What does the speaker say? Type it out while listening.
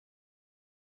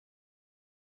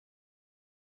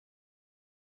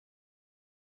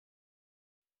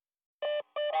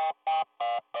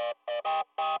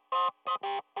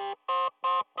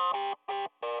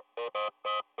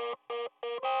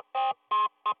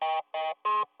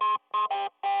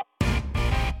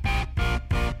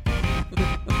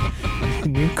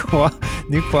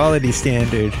new quality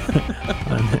standard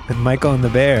on Michael and the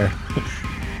Bear.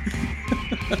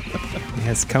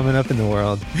 It's coming up in the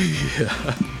world.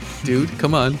 Yeah. Dude,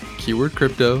 come on. Keyword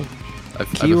crypto.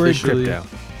 Keyword crypto.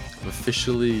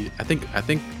 Officially, I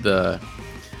think the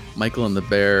Michael and the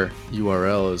Bear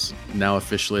URL is now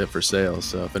officially up for sale.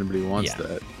 So if anybody wants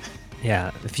that.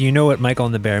 Yeah. If you know what Michael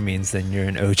and the Bear means, then you're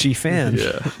an OG fan.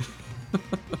 Yeah.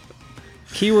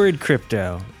 Keyword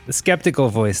crypto. The skeptical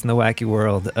voice in the wacky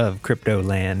world of crypto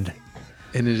land.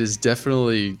 And it is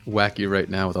definitely wacky right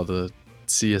now with all the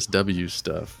CSW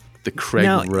stuff. The Craig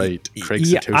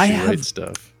Satoshi Wright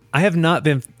stuff. I have not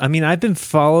been, I've been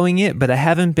following it, but I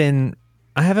haven't been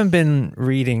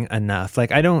reading enough.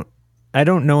 Like I don't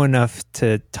know enough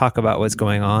to talk about what's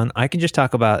going on. I can just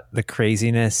talk about the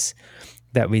craziness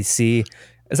that we see,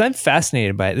 as I'm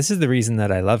fascinated by it. This is the reason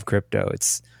that I love crypto.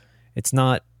 It's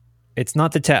not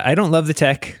the tech. I don't love the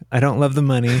tech. I don't love the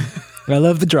money. I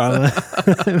love the drama.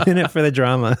 I'm in it for the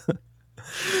drama.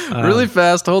 Really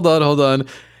fast. Hold on.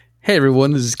 Hey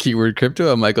everyone, this is Keyword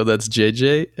Crypto. I'm Michael, that's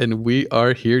JJ, and we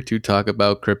are here to talk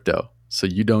about crypto so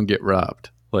you don't get robbed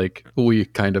like we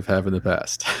kind of have in the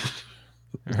past.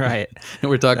 Right. And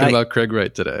we're talking about Craig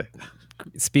Wright today.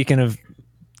 Speaking of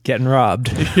getting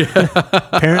robbed,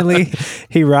 apparently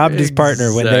he robbed his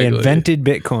partner when they invented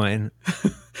Bitcoin.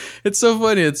 It's so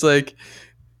funny. It's like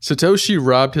Satoshi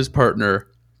robbed his partner.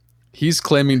 He's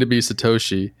claiming to be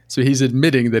Satoshi, so he's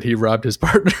admitting that he robbed his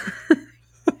partner.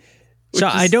 So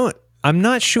I'm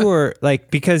not sure,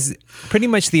 like, because pretty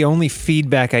much the only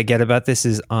feedback I get about this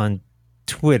is on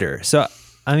Twitter. So,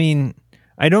 I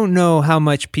don't know how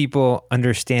much people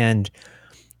understand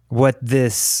what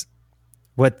this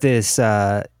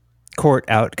court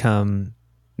outcome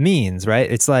means,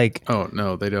 right? It's like, oh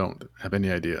no, they don't have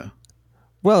any idea.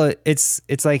 Well, it's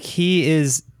like he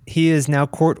is now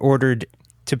court ordered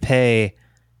to pay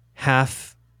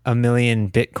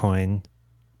 500,000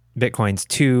 bitcoins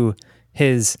to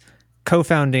his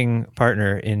co-founding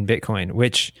partner in Bitcoin,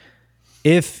 which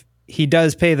if he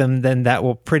does pay them, then that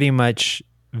will pretty much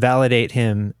validate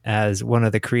him as one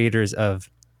of the creators of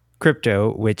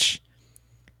crypto, which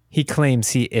he claims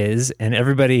he is, and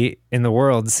everybody in the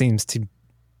world seems to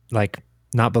like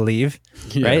not believe,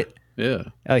 right? Yeah.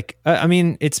 Like,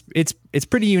 it's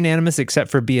pretty unanimous except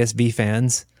for BSV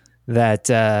fans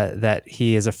that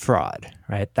he is a fraud,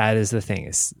 right? That is the thing,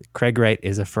 is Craig Wright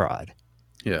is a fraud.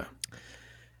 Yeah.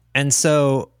 And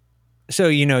so,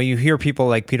 you hear people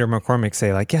like Peter McCormick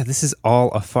say like, yeah, this is all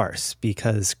a farce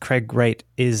because Craig Wright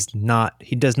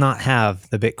he does not have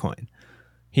the Bitcoin.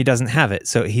 He doesn't have it.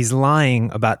 So he's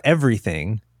lying about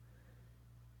everything.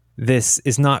 This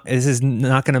is not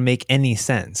going to make any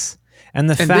sense. And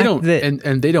the fact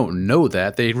that they don't know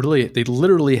that. They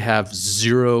literally have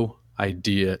zero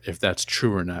idea if that's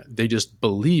true or not. They just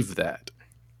believe that.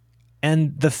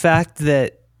 And the fact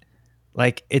that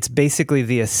like it's basically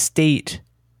the estate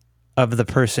of the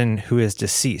person who is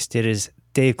deceased. It is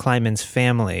Dave Kleiman's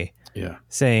family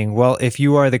saying, well, if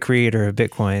you are the creator of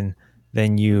Bitcoin,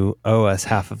 then you owe us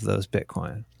half of those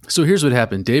Bitcoin. So here's what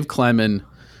happened. Dave Kleiman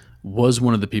was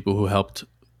one of the people who helped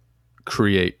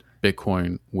create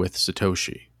Bitcoin with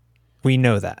Satoshi. We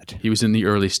know that. He was in the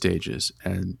early stages,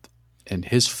 and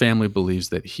his family believes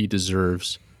that he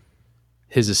deserves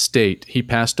his estate. He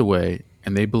passed away,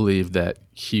 and they believe that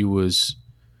he was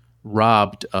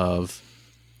robbed of,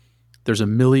 there's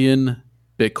 1 million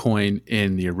Bitcoin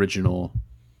in the original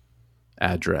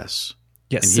address.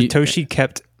 Yes, Satoshi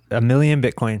kept 1 million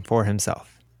Bitcoin for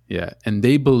himself. Yeah, and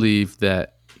they believe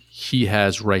that he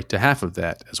has right to half of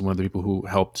that as one of the people who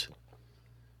helped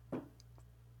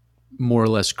more or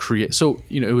less create. So,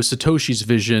 it was Satoshi's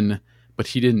vision, but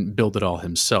he didn't build it all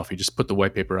himself. He just put the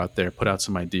white paper out there, put out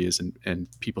some ideas, and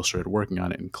people started working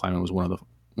on it. And Kleiman was one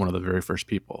of the very first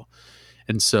people.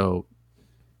 And so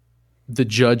the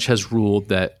judge has ruled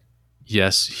that,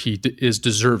 yes, he is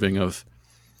deserving of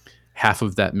half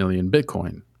of that 1 million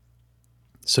Bitcoin.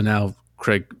 So now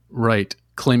Craig Wright,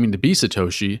 claiming to be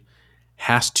Satoshi,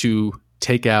 has to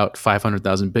take out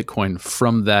 500,000 Bitcoin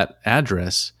from that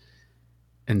address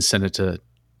and send it to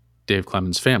Dave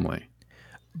Kleiman's family.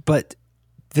 But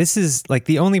this is like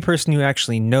the only person who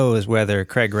actually knows whether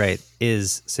Craig Wright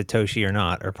is Satoshi or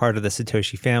not, or part of the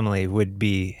Satoshi family, would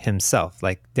be himself.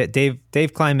 Like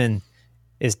Dave Kleiman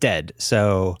is dead.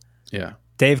 So yeah,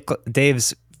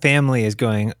 Dave's family is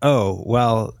going, oh,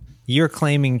 well, you're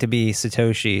claiming to be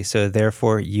Satoshi, so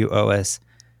therefore you owe us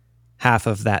half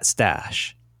of that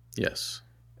stash. Yes.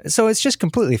 So it's just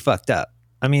completely fucked up.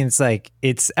 It's like,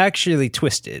 it's actually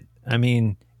twisted.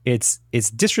 It's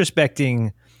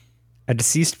disrespecting a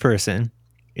deceased person.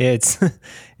 It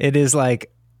is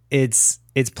like, it's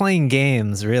it's playing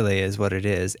games, really, is what it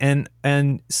is. And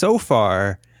so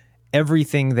far,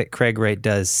 everything that Craig Wright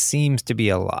does seems to be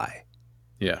a lie.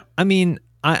 Yeah. I mean,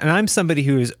 I'm somebody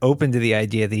who is open to the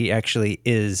idea that he actually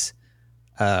is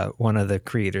one of the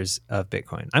creators of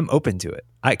Bitcoin. I'm open to it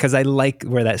because I like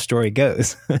where that story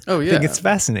goes. Oh yeah, I think it's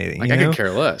fascinating. Like, I could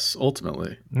care less.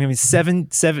 Ultimately, I mean, seven.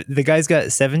 The guy's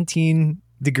got 17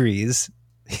 degrees.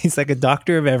 He's like a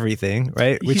doctor of everything,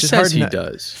 right? Which is hard. He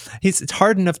does. It's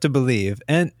hard enough to believe,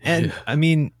 and yeah. I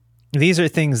mean, these are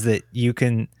things that you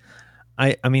can.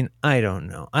 I mean, I don't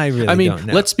know. I really don't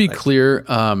know. Let's be clear.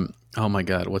 Oh my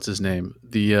God, what's his name?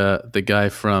 The guy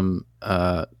from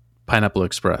Pineapple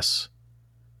Express.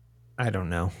 I don't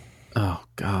know. Oh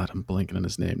God, I'm blanking on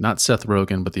his name. Not Seth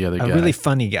Rogen, but the other guy. A really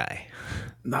funny guy.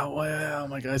 No, oh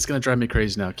my God, it's gonna drive me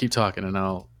crazy now. Keep talking, and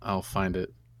I'll find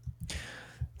it.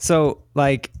 So,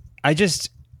 like,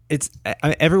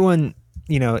 everyone,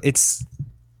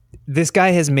 this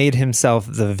guy has made himself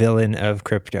the villain of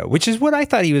crypto, which is what I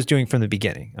thought he was doing from the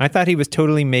beginning. I thought he was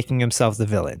totally making himself the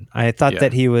villain. I thought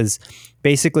that he was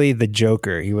basically the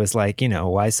Joker. He was like,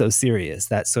 why so serious?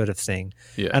 That sort of thing.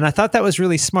 Yeah. And I thought that was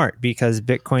really smart because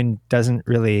Bitcoin doesn't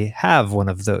really have one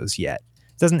of those yet.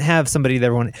 It doesn't have somebody that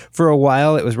everyone, for a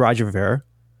while it was Roger Ver,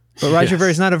 but Roger Ver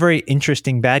is not a very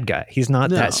interesting bad guy. He's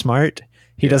not that smart.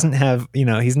 He doesn't have,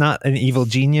 he's not an evil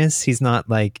genius. He's not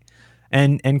like,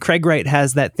 and Craig Wright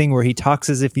has that thing where he talks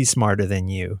as if he's smarter than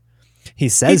you. He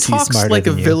says he's smarter like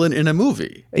than a villain in a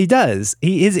movie. He does.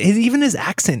 He is. Even his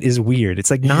accent is weird. It's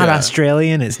like not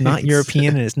Australian. It's not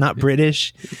European, and it's not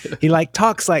British. He like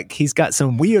talks like he's got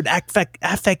some weird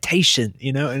affectation,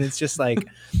 and it's just like,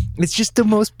 it's just the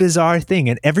most bizarre thing.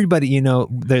 And everybody,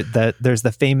 there's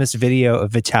the famous video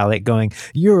of Vitalik going,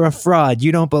 "You're a fraud.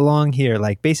 You don't belong here."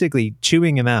 Like basically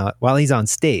chewing him out while he's on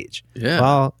stage. Yeah.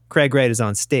 While Craig Wright is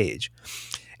on stage,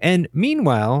 and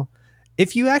meanwhile,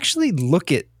 if you actually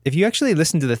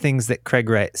listen to the things that Craig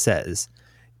Wright says,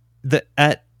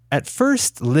 at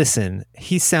first listen,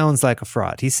 he sounds like a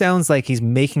fraud. He sounds like he's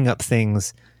making up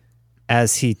things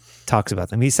as he talks about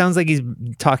them. He sounds like he's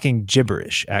talking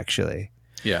gibberish, actually.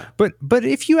 Yeah. But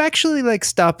if you actually like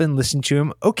stop and listen to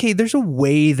him, okay, there's a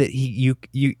way that you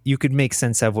could make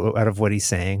sense out of what he's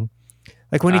saying.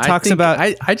 Like when he talks about,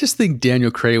 I just think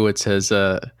Daniel Krawietz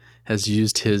has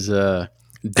used his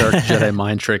dark Jedi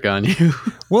mind trick on you.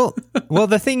 well,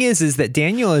 the thing is that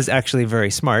Daniel is actually very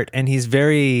smart, and he's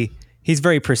very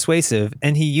persuasive,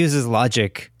 and he uses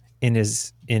logic in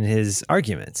his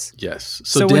arguments. Yes.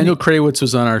 So Daniel Krawietz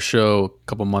was on our show a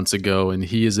couple months ago, and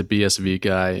he is a BSV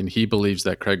guy, and he believes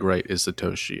that Craig Wright is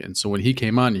Satoshi. And so when he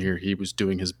came on here, he was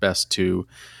doing his best to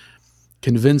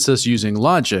convince us using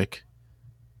logic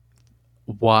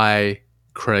why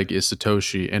Craig is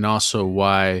Satoshi, and also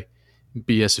why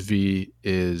BSV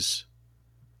is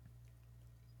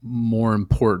more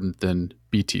important than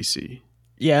BTC.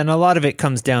 Yeah, and a lot of it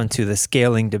comes down to the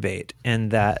scaling debate,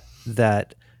 and that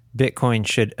Bitcoin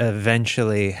should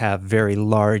eventually have very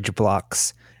large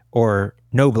blocks, or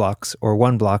no blocks, or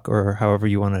one block, or however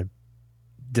you want to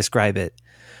describe it.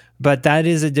 But that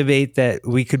is a debate that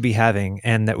we could be having,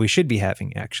 and that we should be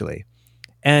having, actually.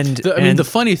 And the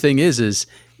funny thing is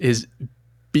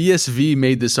BSV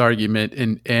made this argument,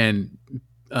 and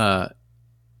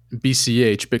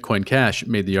BCH, Bitcoin Cash,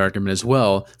 made the argument as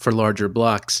well for larger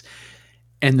blocks,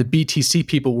 and the BTC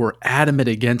people were adamant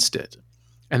against it.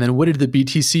 And then what did the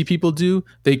BTC people do?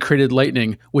 They created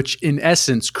Lightning, which in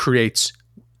essence creates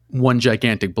one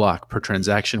gigantic block per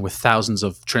transaction with thousands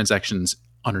of transactions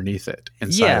underneath it,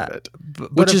 inside of it,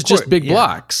 which is just big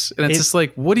blocks. And it's just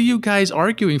like, what are you guys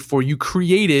arguing for? You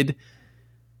created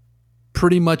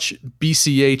pretty much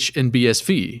BCH and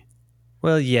BSV.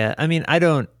 Well, yeah. I mean,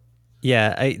 that's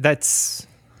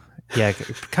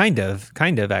kind of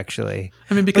actually.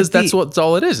 I mean, because that's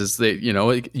all it is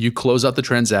that, you close out the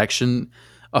transaction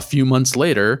a few months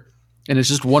later, and it's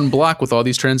just one block with all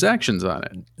these transactions on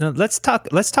it. Now, let's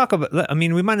talk about, I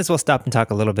mean, we might as well stop and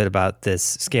talk a little bit about this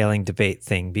scaling debate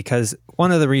thing, because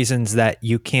one of the reasons that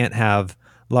you can't have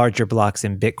larger blocks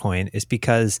in Bitcoin is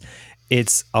because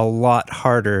it's a lot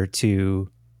harder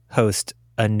to host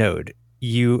a node.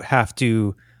 You have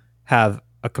to have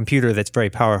a computer that's very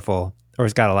powerful, or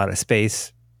has got a lot of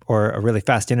space, or a really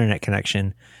fast internet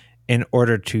connection in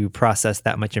order to process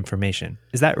that much information.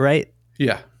 Is that right?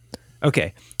 Yeah.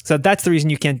 Okay. So that's the reason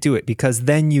you can't do it, because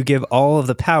then you give all of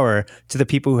the power to the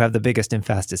people who have the biggest and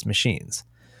fastest machines.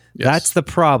 Yes. That's the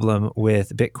problem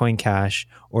with Bitcoin Cash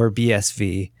or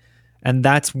BSV. And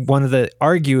that's one of the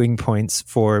arguing points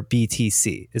for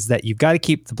BTC, is that you've got to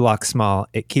keep the block small.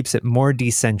 It keeps it more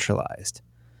decentralized.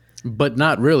 But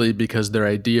not really, because their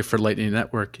idea for Lightning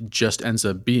Network just ends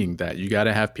up being that you got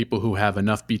to have people who have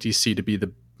enough BTC to be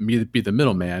the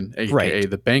middleman, aka Right.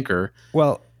 the banker.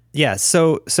 Well, yeah.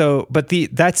 But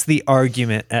that's the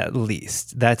argument, at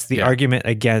least. That's the Yeah. argument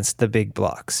against the big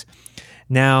blocks.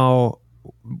 Now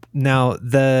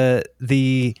the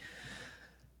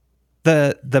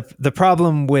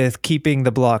problem with keeping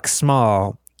the blocks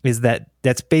small is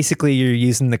that's basically you're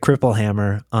using the cripple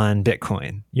hammer on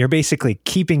Bitcoin. You're basically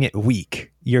keeping it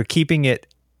weak. You're keeping it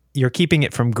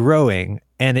from growing,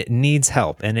 and it needs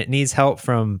help. And it needs help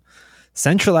from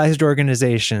centralized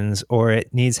organizations, or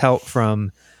it needs help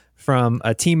from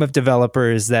a team of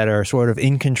developers that are sort of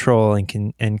in control and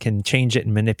can change it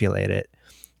and manipulate it.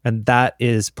 And that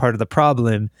is part of the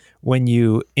problem when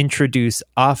you introduce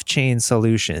off-chain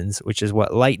solutions, which is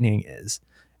what Lightning is.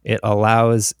 It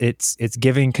allows it's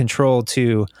giving control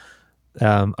to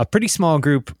a pretty small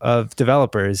group of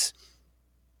developers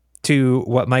to,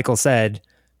 what Michael said,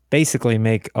 basically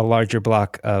make a larger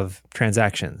block of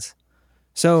transactions.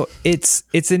 So it's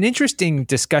an interesting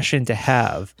discussion to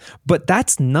have, but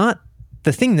that's not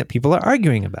the thing that people are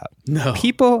arguing about. No.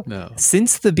 People,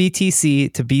 since the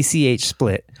BTC to BCH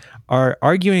split, are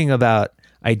arguing about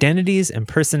identities and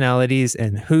personalities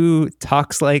and who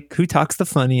talks the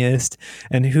funniest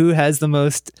and who has the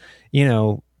most,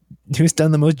 who's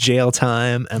done the most jail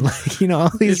time and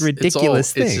all these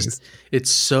ridiculous things.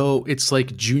 It's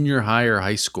like junior high or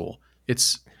high school.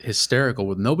 It's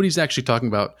hysterical. Nobody's actually talking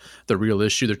about the real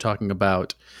issue. They're talking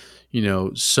about,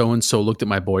 so and so looked at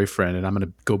my boyfriend and I'm going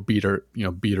to go beat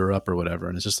her up or whatever.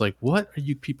 And it's just like, what are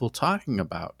you people talking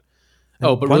about?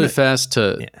 Oh, but really fast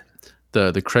to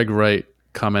the Craig Wright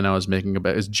comment I was making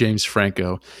about is James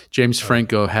Franco. James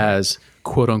Franco has,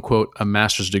 quote unquote, a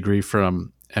master's degree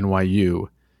from NYU,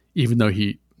 even though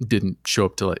he didn't show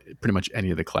up to pretty much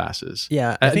any of the classes.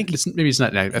 Yeah, I think it's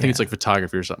not. I think it's like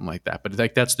photography or something like that. But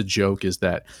that's the joke, is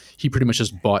that he pretty much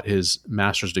just bought his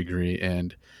master's degree,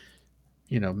 and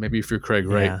maybe if you're Craig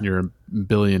Wright and you're a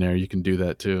billionaire, you can do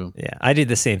that too. Yeah, I did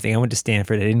the same thing. I went to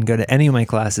Stanford. I didn't go to any of my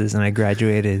classes, and I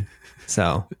graduated.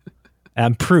 So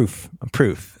I'm proof.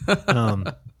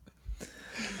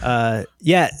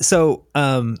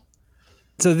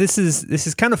 So this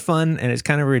is kind of fun, and it's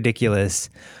kind of ridiculous.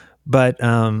 But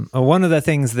one of the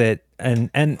things that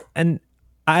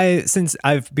since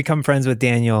I've become friends with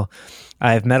Daniel,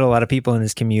 I've met a lot of people in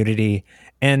his community,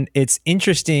 and it's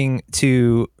interesting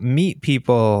to meet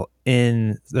people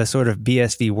in the sort of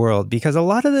BSV world, because a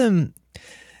lot of them,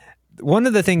 one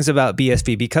of the things about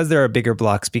BSV, because there are bigger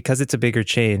blocks, because it's a bigger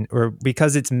chain, or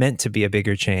because it's meant to be a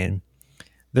bigger chain,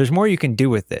 there's more you can do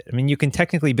with it. I mean, you can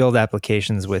technically build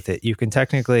applications with it. You can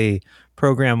technically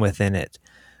program within it.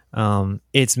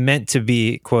 It's meant to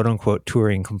be, quote unquote,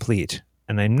 Turing complete.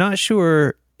 And I'm not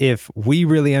sure if we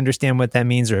really understand what that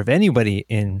means, or if anybody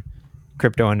in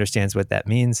crypto understands what that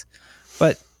means.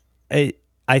 But I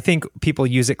think people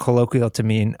use it colloquial to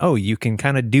mean, oh, you can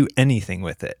kind of do anything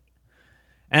with it.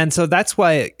 And so that's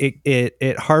why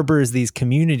it harbors these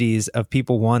communities of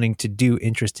people wanting to do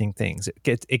interesting things.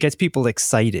 It gets people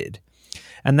excited.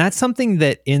 And that's something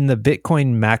that in the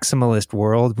Bitcoin maximalist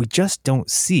world, we just don't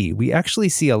see. We actually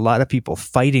see a lot of people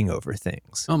fighting over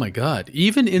things. Oh my God.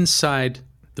 Even inside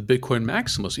the Bitcoin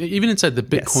maximalists, even inside the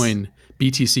Bitcoin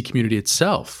BTC community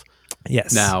itself.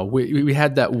 Yes. Now, we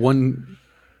had that one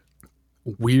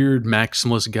weird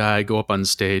maximalist guy go up on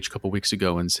stage a couple weeks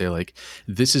ago and say, like,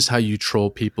 this is how you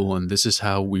troll people, and this is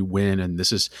how we win, and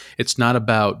it's not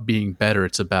about being better,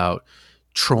 it's about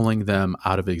trolling them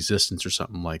out of existence or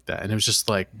something like that. And it was just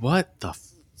like, what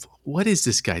is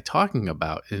this guy talking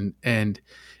about? And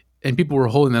people were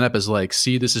holding that up as like,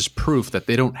 see, this is proof that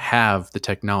they don't have the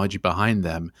technology behind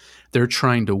them. They're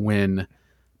trying to win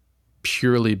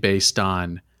purely based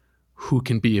on who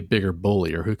can be a bigger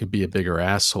bully, or who can be a bigger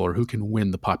asshole, or who can win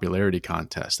the popularity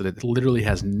contest. That it literally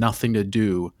has nothing to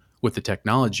do with the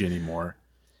technology anymore.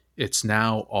 It's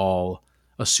now all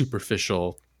a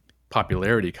superficial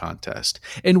popularity contest.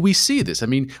 And we see this. I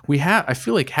mean, I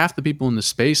feel like half the people in the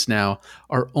space now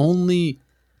are only...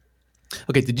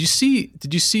 Okay, did you see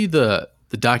the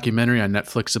documentary on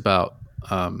Netflix about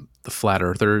the flat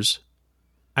earthers?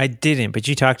 I didn't, but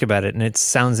you talked about it, and it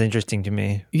sounds interesting to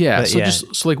me. Yeah.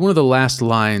 So like one of the last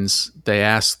lines they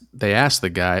asked the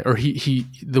guy, or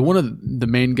one of the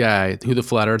main guy who the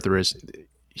flat earther is,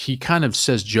 he kind of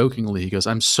says jokingly, he goes,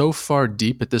 I'm so far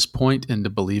deep at this point into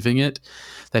believing it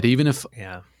that even if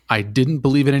I didn't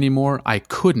believe it anymore, I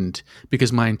couldn't,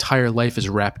 because my entire life is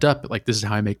wrapped up. Like, this is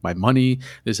how I make my money.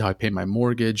 This is how I pay my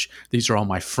mortgage. These are all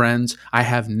my friends. I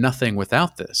have nothing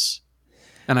without this.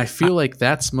 And I feel like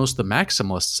that's most of the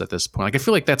maximalists at this point. Like I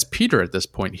feel like that's Peter at this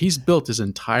point. He's built his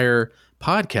entire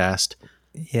podcast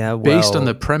based on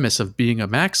the premise of being a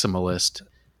maximalist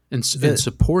and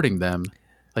supporting them.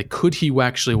 Like, could he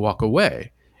actually walk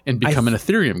away and become an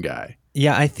Ethereum guy?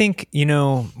 Yeah, I think,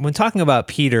 when talking about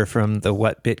Peter from the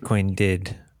What Bitcoin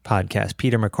Did podcast,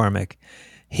 Peter McCormick,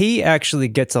 he actually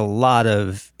gets a lot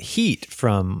of heat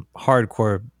from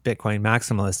hardcore Bitcoin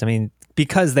maximalists. I mean,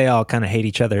 because they all kind of hate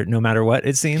each other no matter what,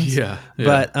 it seems. Yeah.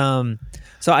 But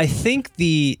so I think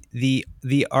the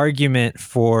argument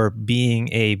for being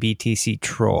a BTC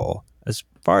troll, as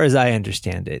far as I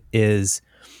understand it, is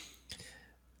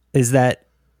that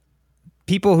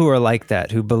people who are like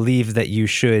that, who believe that you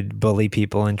should bully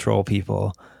people and troll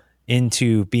people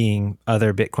into being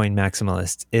other Bitcoin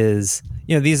maximalists, is,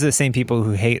 these are the same people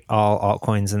who hate all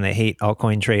altcoins and they hate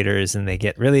altcoin traders and they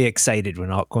get really excited when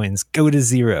altcoins go to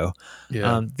zero.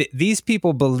 Yeah. These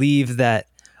people believe that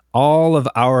all of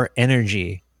our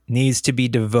energy needs to be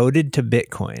devoted to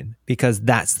Bitcoin because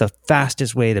that's the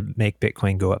fastest way to make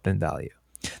Bitcoin go up in value.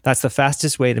 That's the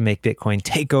fastest way to make Bitcoin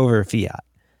take over fiat.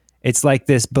 It's like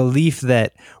this belief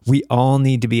that we all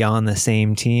need to be on the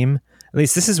same team. At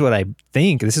least this is what I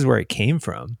think. This is where it came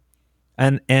from.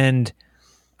 But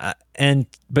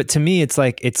to me, it's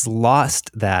like it's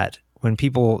lost that when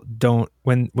people don't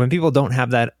have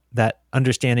that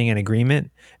understanding and agreement,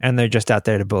 and they're just out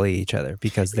there to bully each other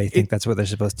because they think that's what they're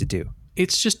supposed to do.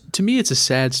 It's just, to me, it's a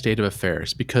sad state of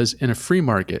affairs because in a free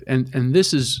market, and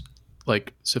this is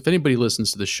like, so if anybody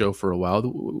listens to the show for a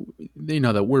while, they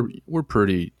know that we're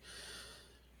pretty,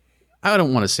 I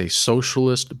don't want to say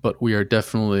socialist, but we are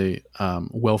definitely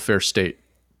welfare state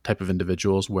type of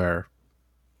individuals where,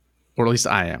 or at least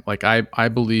I am. Like I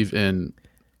believe in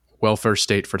welfare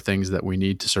state for things that we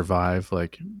need to survive,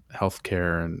 like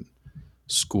healthcare and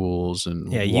schools and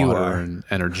water and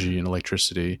energy and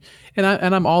electricity. And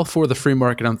I'm all for the free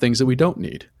market on things that we don't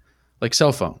need, like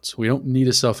cell phones. We don't need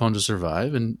a cell phone to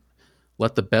survive, and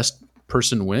let the best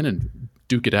person win and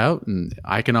duke it out. And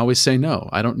I can always say no.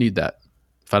 I don't need that.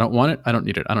 If I don't want it, I don't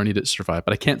need it. I don't need it to survive,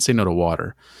 but I can't say no to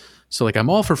water. So like I'm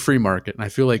all for free market. And I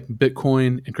feel like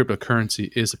Bitcoin and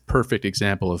cryptocurrency is a perfect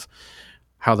example of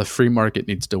how the free market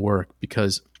needs to work,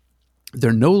 because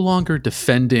they're no longer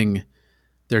defending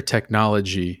their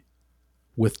technology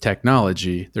with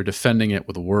technology. They're defending it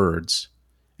with words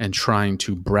and trying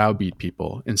to browbeat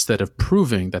people instead of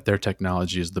proving that their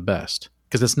technology is the best,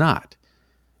 because it's not.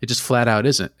 It just flat out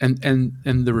isn't. And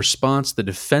the response, the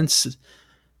defense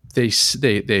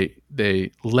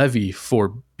they levy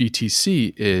for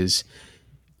BTC is,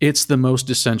 it's the most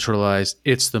decentralized,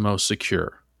 it's the most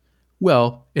secure.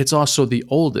 Well, it's also the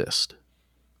oldest.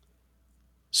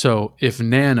 So if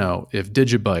Nano, if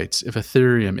Digibytes, if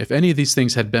Ethereum, if any of these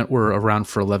things were around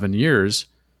for 11 years,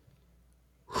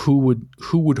 who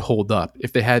would hold up?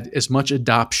 If they had as much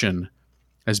adoption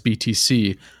as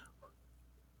BTC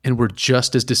and were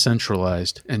just as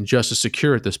decentralized and just as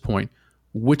secure at this point,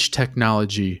 which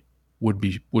technology would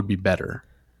be better?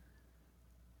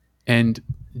 And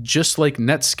just like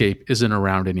Netscape isn't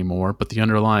around anymore, but the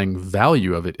underlying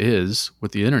value of it is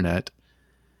with the internet,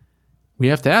 we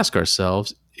have to ask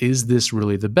ourselves, is this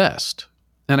really the best?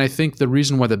 And I think the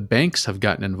reason why the banks have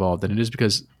gotten involved in it is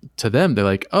because to them, they're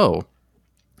like, oh,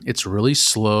 it's really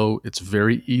slow. It's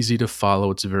very easy to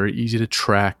follow. It's very easy to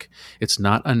track. It's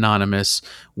not anonymous.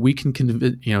 We can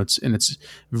it's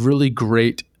really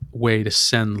great way to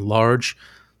send large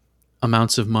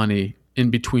amounts of money in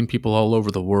between people all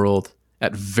over the world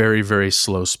at very, very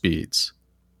slow speeds.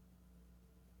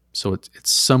 So it's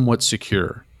somewhat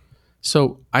secure.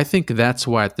 So I think that's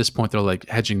why at this point they're like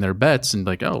hedging their bets and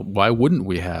like, oh, why wouldn't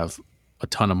we have a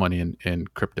ton of money in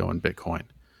crypto and Bitcoin?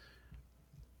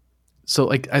 So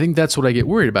like, I think that's what I get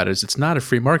worried about is it's not a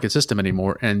free market system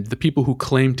anymore. And the people who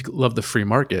claim to love the free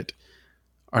market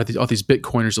are all these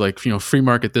Bitcoiners, like, free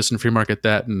market this and free market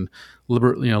that, and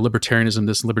libertarianism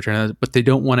this and libertarianism that, but they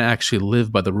don't want to actually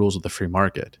live by the rules of the free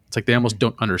market. It's like they almost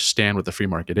don't understand what the free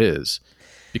market is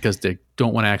because they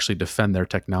don't want to actually defend their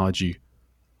technology.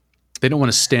 They don't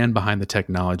want to stand behind the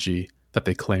technology that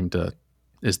they claim to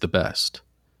is the best.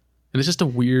 And it's just a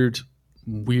weird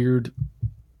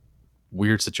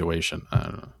situation. I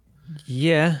don't know.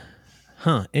 Yeah.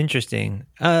 Huh. Interesting.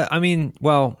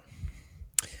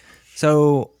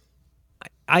 So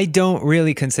I don't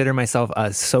really consider myself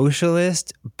a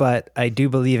socialist, but I do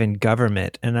believe in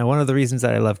government. And one of the reasons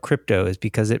that I love crypto is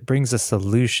because it brings a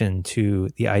solution to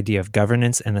the idea of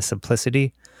governance and a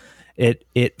simplicity.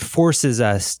 It forces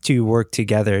us to work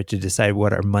together to decide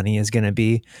what our money is going to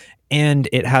be. And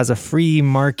it has a free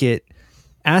market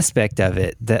aspect of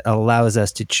it that allows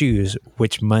us to choose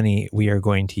which money we are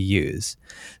going to use.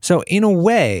 So in a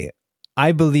way,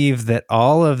 I believe that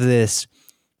all of this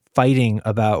fighting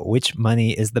about which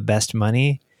money is the best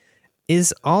money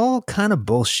is all kind of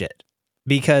bullshit,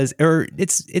 because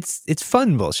it's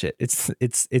fun bullshit.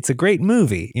 It's a great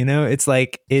movie, you know? It's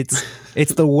like it's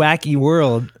the wacky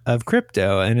world of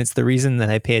crypto, and it's the reason that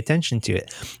I pay attention to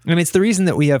it. And it's the reason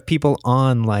that we have people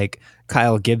on like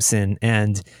Kyle Gibson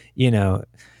and, you know,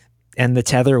 and the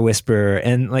Tether Whisperer,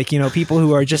 and like, you know, people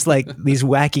who are just like these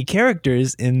wacky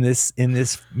characters in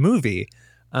this movie.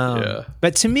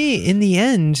 But to me, in the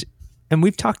end, and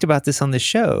we've talked about this on the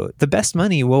show, the best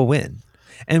money will win.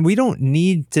 And we don't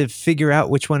need to figure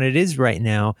out which one it is right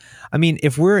now. I mean,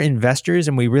 if we're investors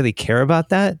and we really care about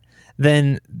that,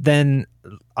 then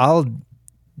I'll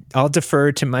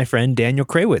defer to my friend Daniel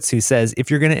Krawitz, who says,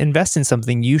 if you're going to invest in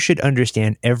something, you should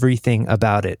understand everything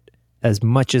about it as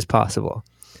much as possible.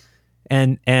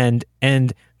 And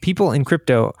people in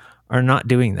crypto are not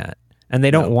doing that, and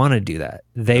they don't want to do that.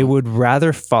 They would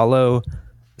rather follow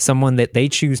someone that they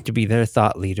choose to be their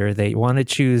thought leader. They want to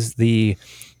choose the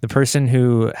person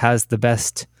who has the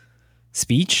best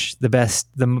speech,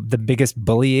 the biggest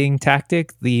bullying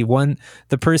tactic, the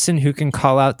person who can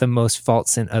call out the most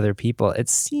faults in other people. It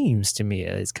seems to me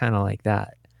it's kind of like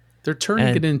that. They're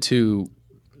turning it into,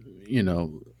 you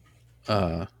know,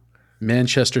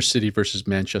 Manchester City versus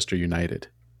Manchester United.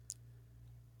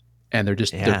 And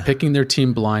they're picking their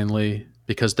team blindly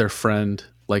because their friend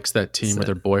likes that team, or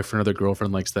their boyfriend or their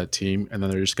girlfriend likes that team, and then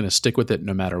they're just going to stick with it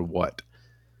no matter what.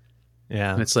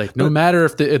 Yeah. And it's like, no matter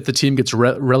if the team gets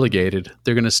relegated,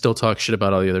 they're going to still talk shit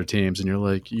about all the other teams. And you're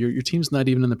like, your team's not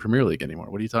even in the Premier League anymore.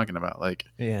 What are you talking about? Like,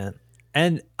 yeah.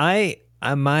 And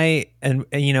and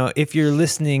you know, if you're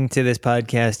listening to this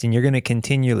podcast and you're going to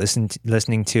continue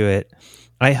listening to it,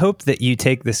 I hope that you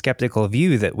take the skeptical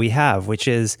view that we have, which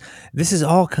is this is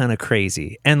all kind of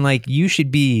crazy. And like, you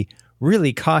should be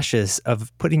really cautious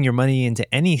of putting your money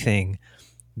into anything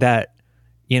that,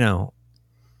 you know,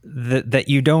 that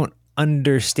you don't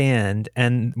understand.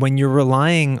 And when you're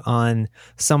relying on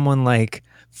someone like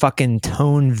fucking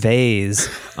Tone Vase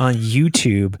on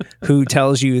YouTube who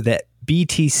tells you that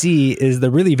BTC is the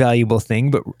really valuable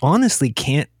thing, but honestly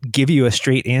can't give you a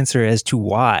straight answer as to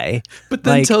why, but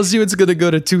then tells you it's going to go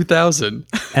to 2000,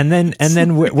 and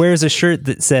then wears a shirt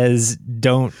that says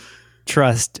 "Don't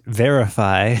trust,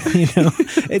 verify." You know,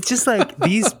 it's just like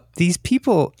these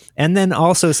people, and then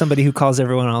also somebody who calls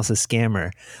everyone else a scammer.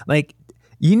 Like,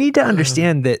 you need to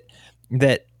understand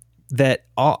that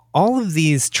all of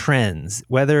these trends,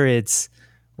 whether it's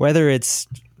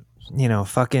you know,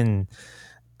 fucking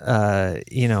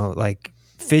you know, like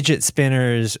fidget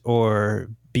spinners or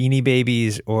Beanie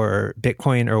Babies or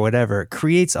Bitcoin or whatever,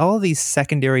 creates all of these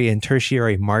secondary and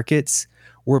tertiary markets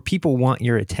where people want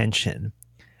your attention.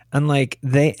 And like,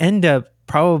 they end up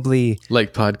probably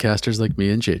like podcasters like me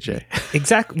and JJ.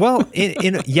 Exactly. Well,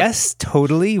 yes,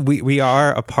 totally. We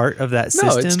are a part of that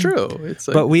system. No, it's true. It's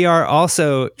like, but we are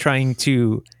also trying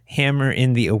to hammer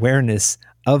in the awareness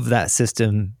of that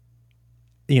system.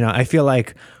 You know, I feel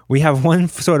like we have one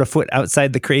sort of foot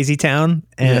outside the crazy town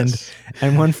and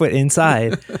one foot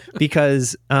inside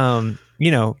because,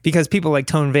 you know, because people like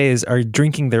Tone Vase are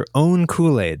drinking their own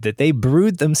Kool-Aid that they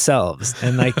brewed themselves.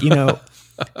 And like, you know,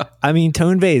 I mean,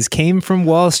 Tone Vase came from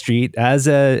Wall Street as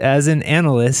an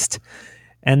analyst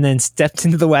and then stepped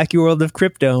into the wacky world of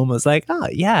crypto and was like, oh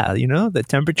yeah, you know, the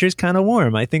temperature's kind of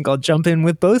warm. I think I'll jump in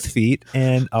with both feet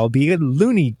and I'll be a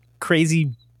loony,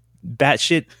 crazy,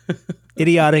 batshit,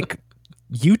 idiotic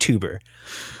YouTuber.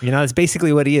 You know, that's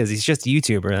basically what he is. He's just a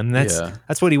YouTuber, and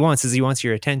that's what he wants. Is he wants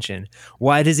your attention.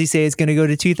 Why does he say it's going to go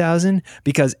to 2000?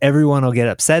 Because everyone will get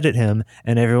upset at him,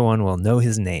 and everyone will know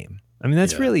his name. I mean,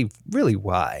 that's really, really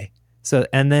why. So,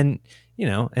 and then, you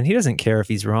know, and he doesn't care if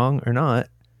he's wrong or not,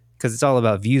 because it's all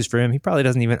about views for him. He probably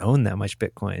doesn't even own that much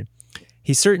Bitcoin.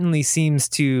 He certainly seems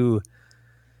to.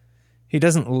 He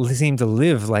doesn't seem to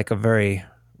live like a very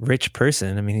rich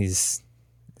person. I mean,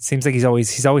 seems like he's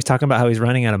always talking about how he's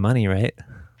running out of money, right?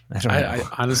 I don't know. I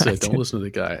honestly don't listen to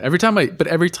the guy. Every time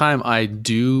I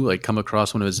do like come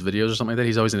across one of his videos or something like that,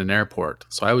 he's always in an airport.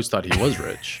 So I always thought he was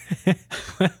rich.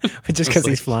 Just because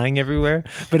he's flying everywhere.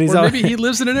 But maybe he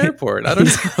lives in an airport. I don't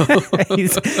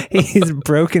know. he's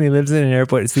broken. He lives in an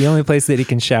airport. It's the only place that he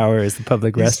can shower is the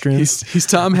public restrooms. He's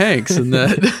Tom Hanks in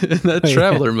that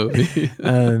Traveler movie.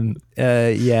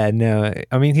 No.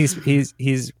 I mean,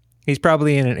 he's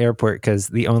probably in an airport because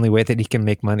the only way that he can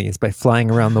make money is by flying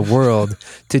around the world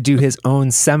to do his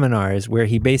own seminars where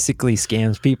he basically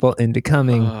scams people into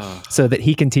coming so that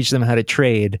he can teach them how to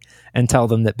trade and tell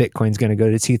them that Bitcoin's going to go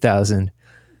to 2000.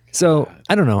 So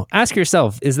I don't know. Ask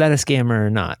yourself, is that a scammer or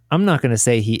not? I'm not going to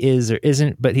say he is or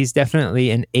isn't, but he's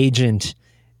definitely an agent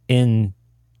in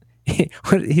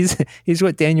he's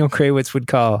what Daniel Krawitz would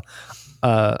call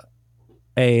a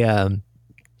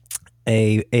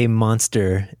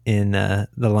monster in The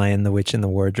Lion, the Witch, and the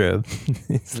Wardrobe.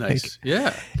 It's Nice.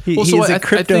 Yeah. he's a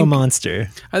crypto monster.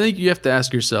 I think you have to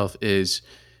ask yourself is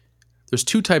there's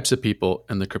two types of people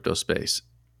in the crypto space,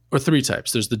 or three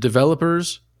types. There's the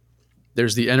developers,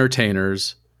 there's the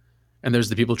entertainers, and there's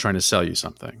the people trying to sell you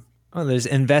something. Oh, there's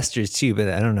investors too, but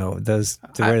I don't know those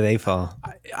to where they fall.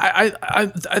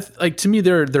 I like, to me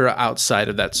they're outside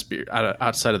of that sphere,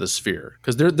 outside of the sphere,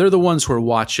 because they're the ones who are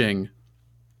watching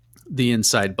the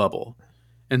inside bubble.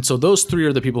 And so those three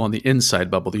are the people on the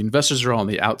inside bubble. The investors are all on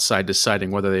the outside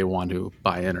deciding whether they want to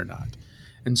buy in or not.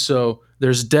 And so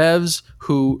there's devs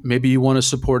who maybe you want to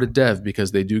support a dev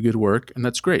because they do good work, and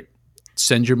that's great.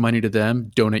 Send your money to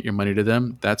them, donate your money to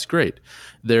them. That's great.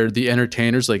 They're the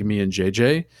entertainers like me and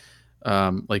JJ,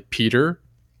 like Peter,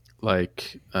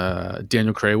 like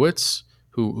Daniel Krawitz,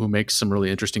 who makes some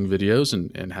really interesting videos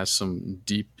and has some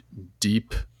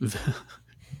deep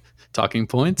talking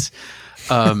points.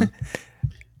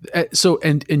 So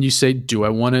you say, do I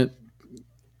want to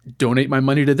donate my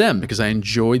money to them because I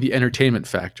enjoy the entertainment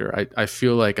factor? I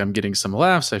feel like I'm getting some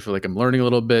laughs. I feel like I'm learning a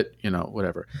little bit,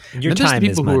 whatever. Your time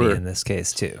is money in this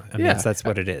case too. I mean, that's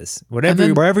what it is.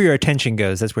 Wherever your attention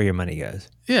goes, that's where your money goes.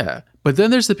 Yeah. But then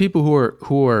there's the people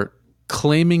who are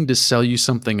claiming to sell you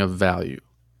something of value.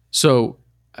 So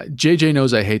JJ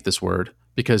knows I hate this word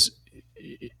because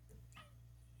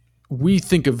we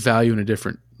think of value in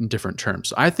different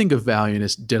terms. I think of value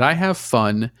as, did I have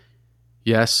fun?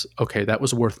 Yes. Okay. That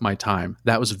was worth my time.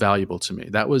 That was valuable to me.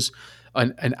 That was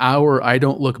an hour I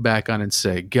don't look back on and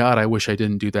say, God, I wish I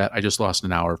didn't do that. I just lost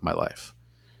an hour of my life.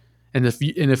 And if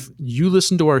you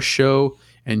listen to our show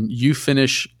and you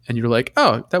finish and you're like,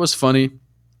 oh, that was funny.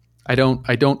 I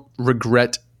don't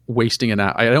regret wasting an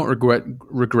hour. I don't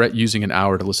regret using an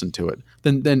hour to listen to it.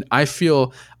 Then I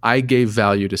feel I gave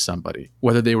value to somebody,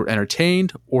 whether they were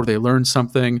entertained or they learned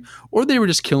something or they were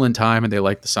just killing time and they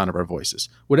liked the sound of our voices.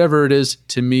 Whatever it is,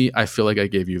 to me, I feel like I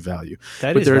gave you value.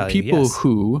 But there are people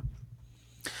who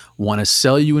want to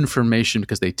sell you information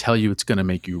because they tell you it's going to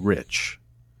make you rich.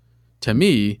 To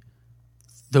me,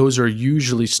 those are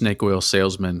usually snake oil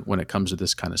salesmen when it comes to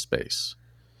this kind of space.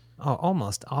 Oh,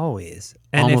 almost always.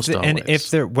 And almost always. And if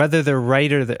they're, whether they're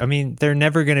right or they're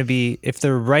never going to be. If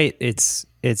they're right, it's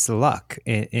luck.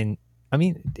 It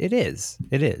is.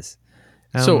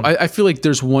 So I feel like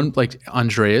there's one, like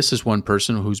Andreas is one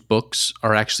person whose books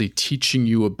are actually teaching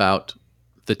you about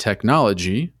the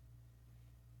technology.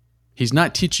 He's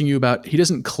not teaching you about. He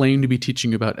doesn't claim to be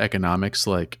teaching you about economics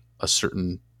like a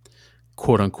certain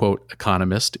quote unquote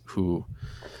economist who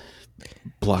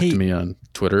blocked me on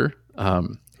Twitter.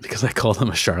 Because I called him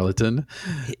a charlatan.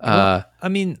 But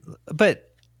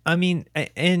Andreas,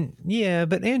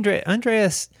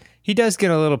 he does get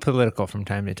a little political from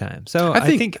time to time. So I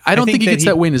don't think he gets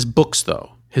that way in his books,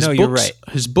 though. You're right.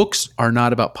 His books are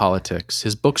not about politics.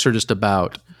 His books are just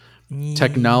about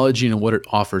technology and what it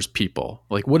offers people.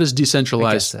 Like, what does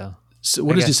decentralization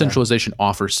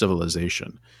offer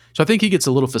civilization? So I think he gets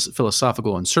a little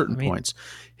philosophical on certain points.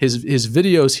 His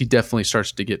videos, he definitely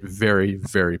starts to get very,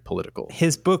 very political.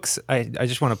 His books, I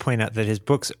just want to point out that his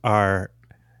books are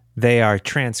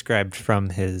transcribed from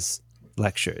his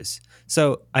lectures.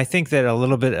 So I think that a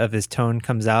little bit of his tone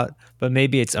comes out, but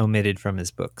maybe it's omitted from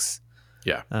his books.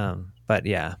 Yeah. But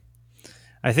yeah,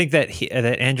 I think that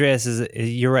Andreas is.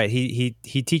 You're right. He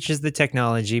teaches the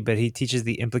technology, but he teaches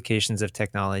the implications of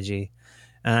technology,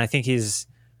 and I think he's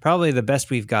probably the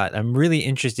best we've got. I'm really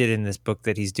interested in this book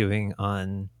that he's doing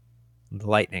on the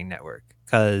Lightning Network,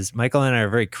 because Michael and I are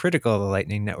very critical of the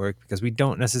Lightning Network because we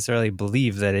don't necessarily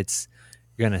believe that it's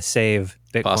going to save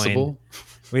Bitcoin. Possible?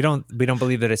 We don't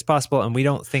believe that it's possible, and we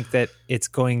don't think that it's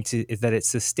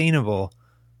sustainable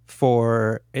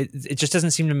for it. It just doesn't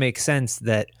seem to make sense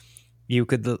that you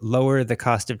could lower the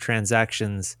cost of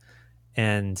transactions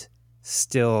and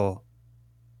still.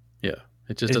 Yeah.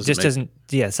 It just doesn't.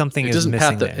 Something is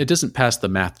missing there. It doesn't pass the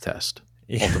math test,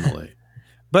 ultimately.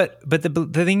 But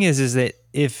the thing is that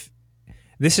if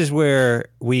this is where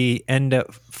we end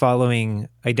up following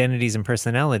identities and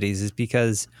personalities, is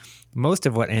because most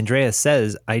of what Andreas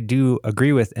says, I do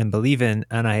agree with and believe in,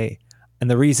 and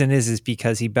the reason is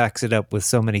because he backs it up with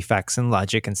so many facts and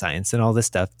logic and science and all this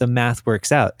stuff. The math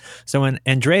works out. So when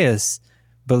Andreas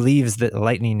believes that the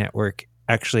Lightning Network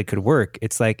actually could work,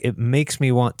 it's like it makes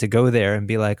me want to go there and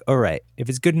be like, all right, if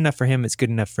it's good enough for him, it's good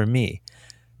enough for me.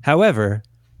 However,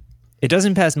 it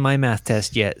doesn't pass my math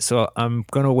test yet, so I'm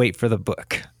going to wait for the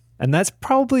book. And that's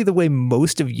probably the way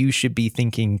most of you should be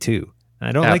thinking too.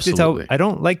 I don't Absolutely.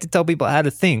 like to tell people how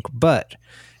to think, but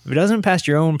if it doesn't pass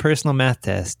your own personal math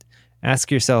test, ask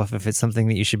yourself if it's something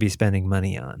that you should be spending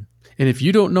money on. And if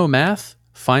you don't know math,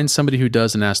 find somebody who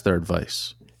does and ask their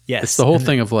advice. Yes. It's the whole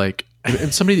thing of like,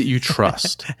 and somebody that you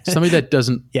trust, somebody that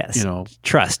doesn't, yes.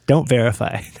 Trust, don't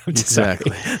verify.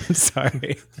 Exactly. I'm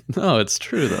sorry. No, it's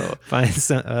true though. Find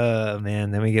some, man,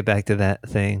 then we get back to that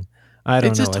thing. I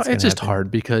don't know. It's just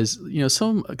hard because,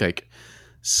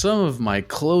 some of my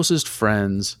closest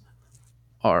friends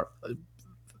are,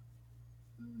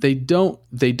 they don't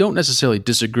necessarily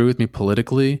disagree with me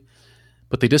politically,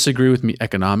 but they disagree with me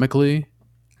economically.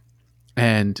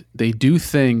 And they do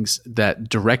things that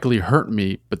directly hurt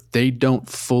me, but they don't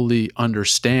fully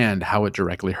understand how it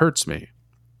directly hurts me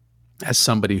as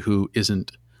somebody who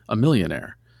isn't a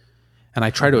millionaire. And I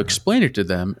try to explain it to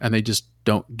them, and they just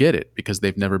don't get it because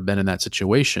they've never been in that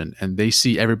situation. And they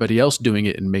see everybody else doing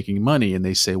it and making money, and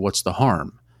they say, what's the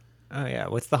harm? Oh, yeah.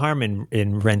 What's the harm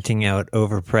in renting out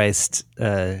overpriced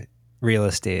real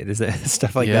estate? Is that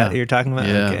stuff like that you're talking about?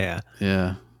 Yeah. Okay,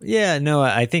 Yeah. Yeah, no,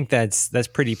 I think that's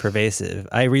pretty pervasive.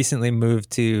 I recently moved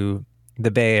to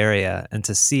the Bay Area, and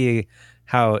to see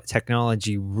how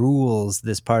technology rules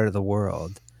this part of the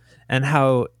world, and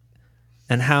how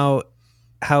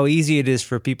easy it is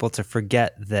for people to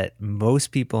forget that most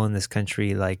people in this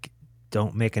country like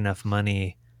don't make enough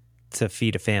money to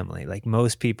feed a family. Like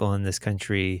most people in this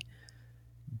country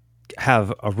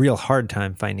have a real hard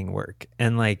time finding work,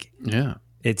 and like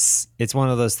it's one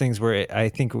of those things where I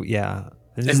think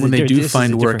and when they do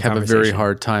find work, have a very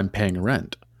hard time paying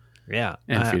rent. Yeah.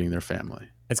 And feeding their family.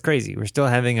 It's crazy. We're still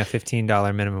having a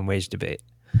 $15 minimum wage debate.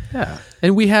 Yeah.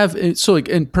 And we have, so like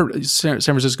San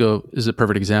Francisco is a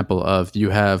perfect example of, you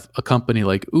have a company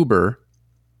like Uber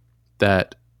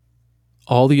that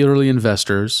all the early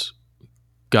investors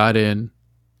got in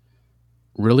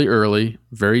really early,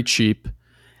 very cheap.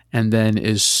 And then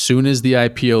as soon as the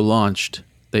IPO launched,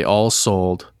 they all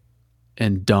sold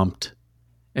and dumped.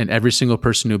 And every single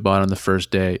person who bought on the first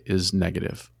day is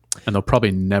negative. And they'll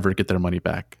probably never get their money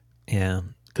back. Yeah.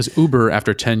 Because Uber,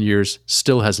 after 10 years,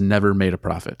 still has never made a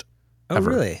profit. Oh,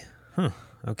 ever. Really? Huh.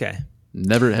 Okay.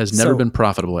 Never been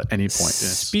profitable at any point.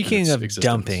 Speaking of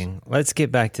dumping, let's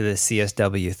get back to the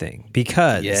CSW thing.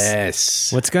 Because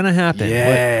what's going to happen?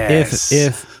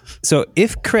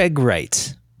 If Craig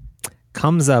Wright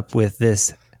comes up with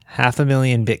this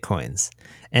 500,000 Bitcoins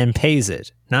and pays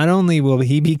it, not only will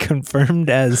he be confirmed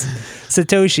as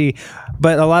Satoshi,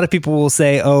 but a lot of people will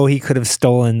say, oh, he could have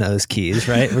stolen those keys,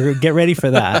 right? We're going to get ready for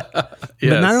that.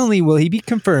 Yes. But not only will he be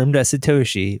confirmed as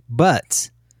Satoshi, but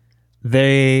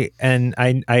I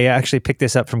actually picked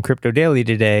this up from Crypto Daily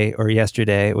today or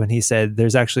yesterday when he said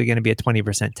there's actually going to be a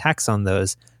 20% tax on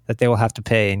those that they will have to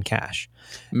pay in cash.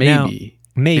 Maybe.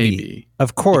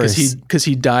 Of course. Because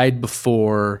he died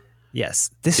before...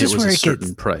 Yes, this is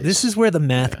where the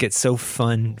math gets so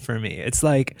fun for me. It's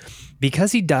like,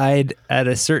 because he died at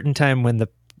a certain time when the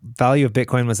value of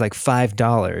Bitcoin was like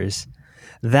 $5,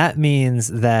 that means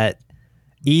that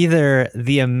either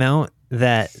the amount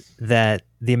the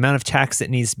amount of tax that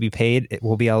needs to be paid, it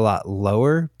will be a lot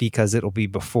lower because it'll be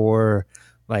before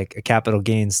like a capital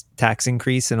gains tax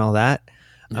increase and all that,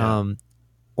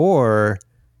 or.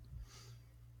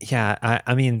 Yeah,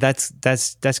 I mean that's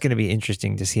going to be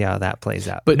interesting to see how that plays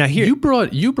out. But now you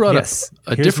brought up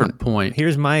a different point.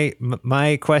 Here's my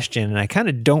question, and I kind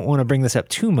of don't want to bring this up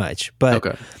too much,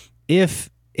 but if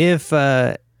he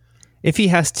does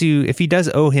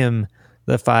owe him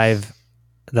the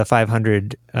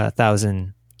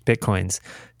 500,000 Bitcoins,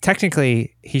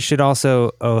 technically he should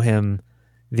also owe him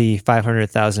the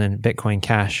 500,000 Bitcoin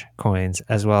Cash coins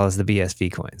as well as the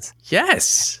BSV coins.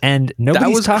 Yes. And nobody's talking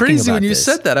about this. That was crazy when you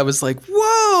said that. I was like,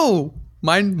 whoa,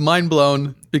 mind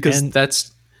blown, because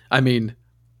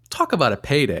talk about a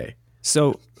payday.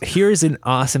 So here's an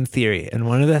awesome theory. And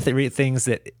one of the things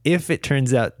that if it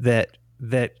turns out that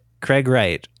Craig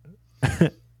Wright,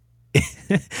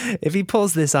 if he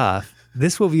pulls this off,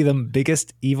 this will be the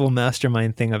biggest evil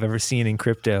mastermind thing I've ever seen in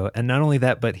crypto. And not only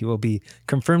that, but he will be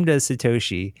confirmed as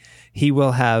Satoshi. He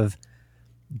will have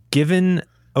given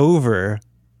over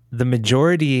the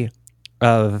majority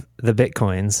of the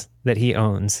Bitcoins that he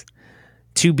owns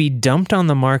to be dumped on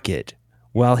the market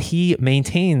while he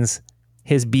maintains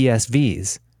his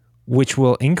BSVs, which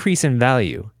will increase in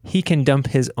value. He can dump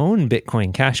his own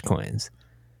Bitcoin Cash coins.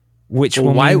 So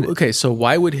why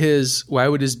would his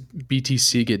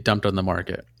BTC get dumped on the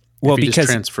market? Well, if he because just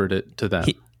transferred it to them.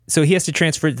 So he has to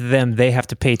transfer it to them. They have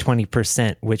to pay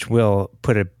 20%, which will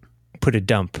put a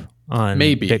dump on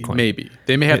Maybe Bitcoin.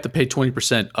 they may have to pay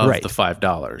 20% of Right. the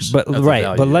 $5. But of the right,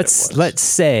 value but that let's it was. let's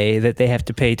say that they have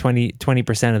to pay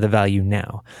 20% of the value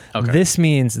now. Okay. This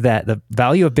means that the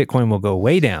value of Bitcoin will go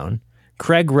way down.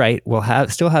 Craig Wright will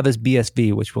still have his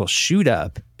BSV, which will shoot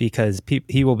up because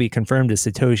he will be confirmed as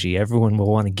Satoshi. Everyone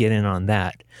will want to get in on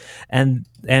that. And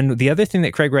the other thing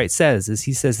that Craig Wright says is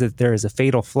he says that there is a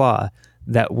fatal flaw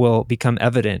that will become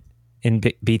evident in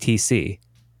BTC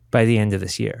by the end of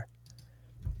this year.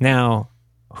 Now,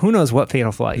 who knows what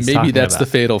fatal flaw he's talking Maybe that's about.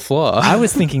 the fatal flaw. I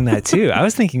was thinking that too. I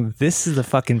was thinking this is the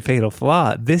fucking fatal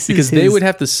flaw. Because they would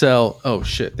have to sell. Oh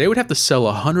shit! They would have to sell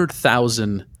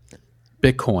 100,000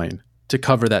 Bitcoin to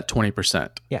cover that 20%.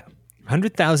 Yeah,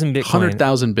 100,000 Bitcoin.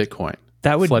 100,000 Bitcoin.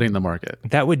 That would flooding the market.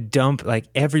 That would dump, like,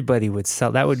 everybody would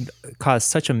sell. That would cause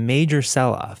such a major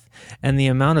sell off, and the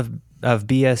amount of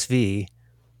BSV,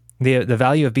 the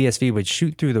value of BSV would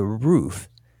shoot through the roof,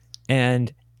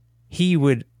 and he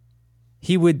would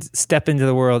step into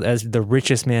the world as the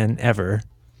richest man ever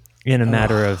in a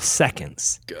matter of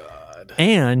seconds. God.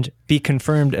 And be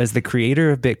confirmed as the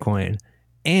creator of Bitcoin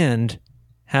and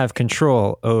have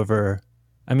control over,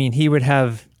 I mean, he would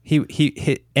have,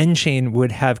 Enchain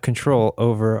would have control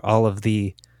over all of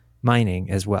the mining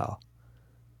as well.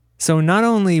 So not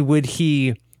only would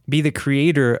he be the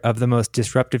creator of the most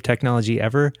disruptive technology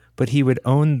ever, but he would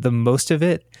own the most of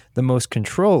it, the most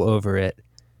control over it,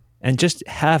 and just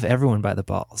have everyone by the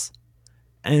balls.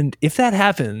 And if that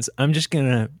happens, I'm just going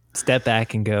to step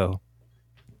back and go,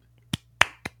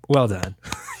 well done.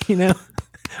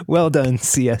 Well done,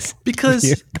 CS.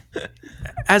 Because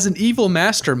as an evil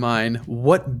mastermind,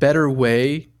 what better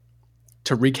way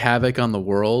to wreak havoc on the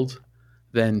world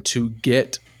than to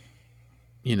get,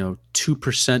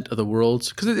 2% of the world's,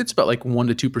 because it's about like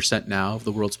 1% to 2% now of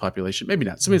the world's population. Maybe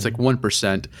not. Somebody's like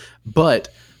 1%, but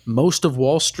most of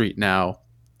Wall Street now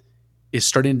is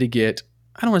starting to get,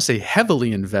 I don't want to say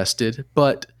heavily invested,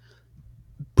 but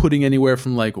putting anywhere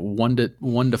from like 1 to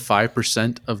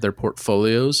 5% of their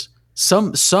portfolios.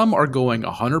 Some are going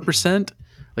 100%,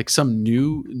 like some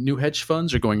new hedge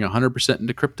funds are going 100%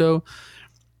 into crypto,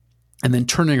 and then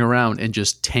turning around and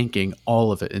just tanking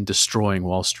all of it and destroying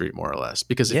Wall Street more or less.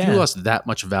 Because if you lost that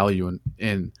much value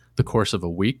in the course of a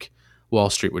week, Wall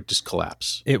Street would just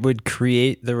collapse. It would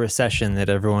create the recession that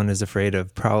everyone is afraid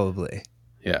of, probably.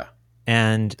 Yeah.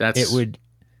 And it would,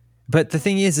 but the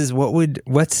thing is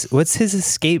what's his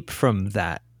escape from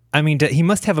that? I mean, he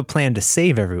must have a plan to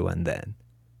save everyone then.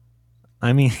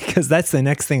 I mean, because that's the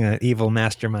next thing an evil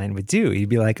mastermind would do. He'd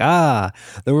be like, the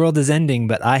world is ending,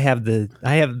 but I have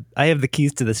the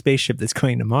keys to the spaceship that's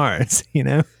going to Mars,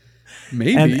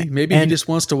 Maybe he just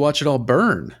wants to watch it all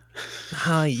burn.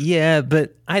 Yeah,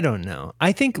 but I don't know.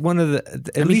 I think one of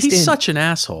the he's such an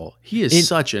asshole. He is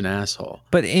such an asshole.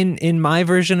 But in my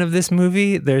version of this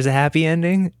movie, there's a happy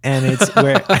ending, and it's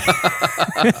where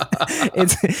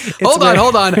it's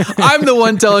hold on. I'm the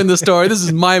one telling the story. This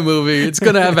is my movie. It's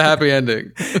gonna have a happy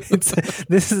ending.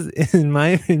 This is in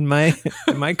my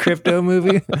crypto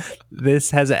movie.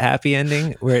 This has a happy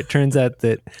ending where it turns out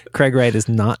that Craig Wright is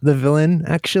not the villain,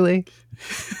 actually.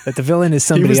 That the villain is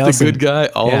somebody else. He was the good guy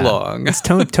all along.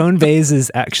 Tone Bays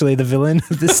is actually the villain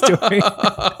of this story.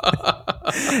 I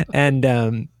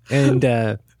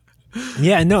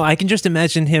can just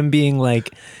imagine him being like,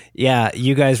 yeah,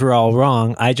 you guys were all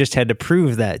wrong. I just had to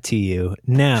prove that to you.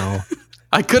 Now,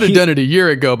 I could have done it a year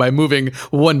ago by moving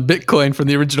 1 Bitcoin from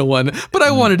the original one, but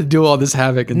I wanted to do all this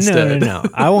havoc instead. No.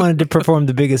 I wanted to perform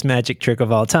the biggest magic trick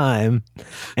of all time.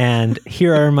 And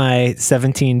here are my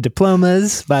 17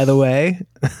 diplomas, by the way.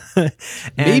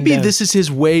 Maybe this is his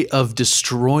way of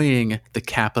destroying the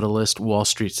capitalist Wall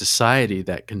Street society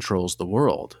that controls the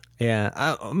world. Yeah.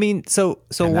 I mean, so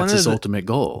and that's his ultimate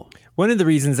goal. One of the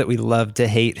reasons that we love to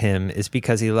hate him is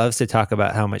because he loves to talk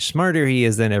about how much smarter he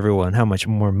is than everyone, how much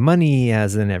more money he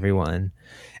has than everyone,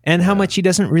 and how much he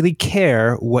doesn't really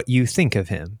care what you think of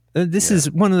him. This is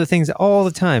one of the things all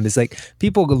the time is like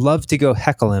people love to go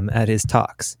heckle him at his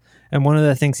talks. And one of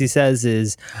the things he says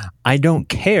is, I don't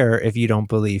care if you don't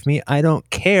believe me. I don't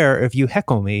care if you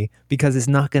heckle me because it's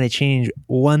not going to change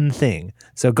one thing.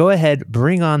 So go ahead,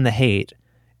 bring on the hate.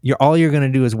 All you're going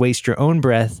to do is waste your own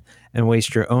breath and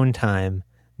waste your own time.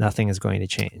 Nothing is going to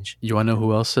change. You want to know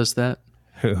who else says that?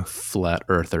 Who? Flat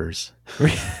earthers.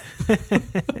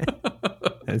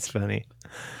 That's funny.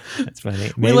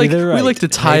 Maybe we like they're right. We like to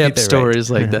tie Maybe up they're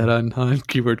stories right. like that on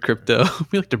Keyword Crypto.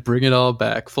 We like to bring it all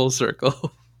back full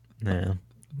circle. Yeah.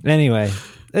 Anyway,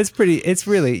 it's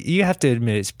really, you have to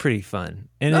admit it's pretty fun.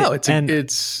 And it's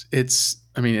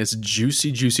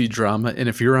juicy drama. And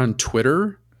if you're on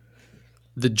Twitter,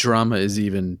 the drama is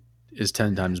even is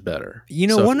 10 times better. You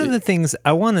know, So one of the things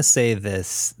I want to say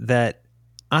that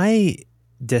I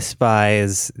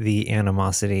despise the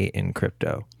animosity in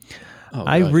crypto.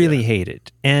 I really hate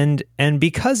it, and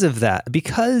because of that,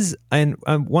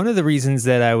 and one of the reasons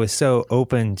that I was so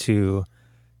open to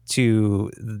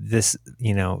this,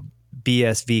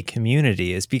 BSV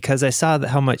community is because I saw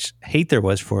how much hate there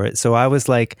was for it. So I was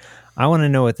like, I want to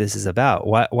know what this is about.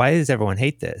 Why does everyone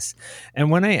hate this? And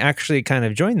when I actually kind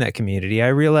of joined that community, I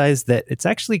realized that it's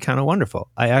actually kind of wonderful.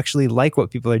 I actually like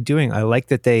what people are doing. I like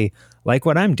that they like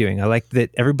what I'm doing. I like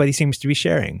that everybody seems to be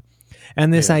sharing.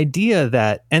 And this idea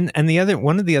that, and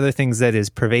one of the other things that is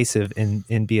pervasive in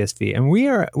BSV, and we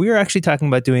are actually talking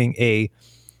about doing a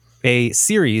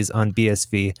series on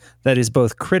BSV that is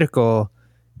both critical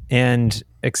and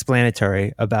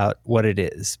explanatory about what it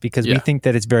is, because we think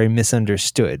that it's very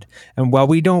misunderstood. And while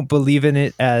we don't believe in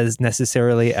it as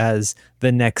necessarily as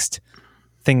the next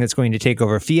thing that's going to take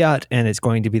over fiat and it's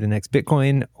going to be the next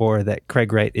Bitcoin, or that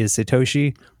Craig Wright is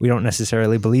Satoshi, we don't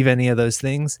necessarily believe any of those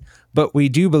things, but we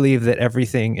do believe that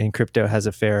everything in crypto has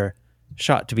a fair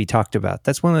shot to be talked about.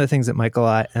 That's one of the things that Michael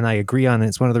and I agree on, and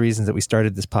it's one of the reasons that we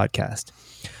started this podcast.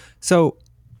 So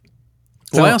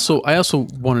I also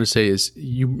wanted to say is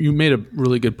you made a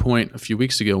really good point a few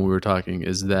weeks ago when we were talking,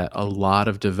 is that a lot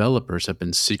of developers have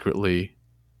been secretly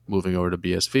moving over to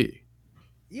BSV.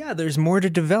 Yeah, there's more to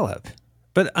develop.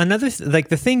 But another,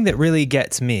 the thing that really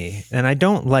gets me, and I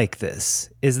don't like this,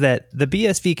 is that the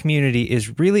BSV community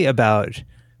is really about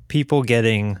people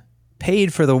getting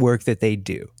paid for the work that they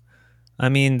do. I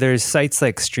mean, there's sites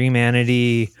like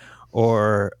Streamanity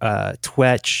or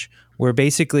Twitch, where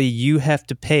basically you have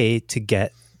to pay to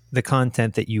get the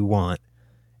content that you want.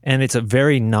 And it's a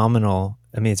very nominal,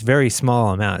 it's very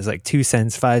small amount. It's like 2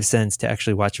 cents, 5 cents to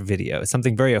actually watch a video. It's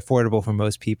something very affordable for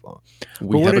most people.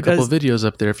 We have a couple of videos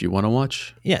up there if you want to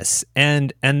watch. Yes.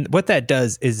 And what that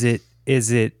does is it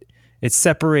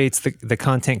separates the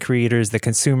content creators, the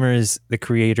consumers, the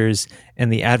creators,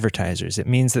 and the advertisers. It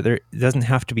means that there doesn't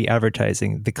have to be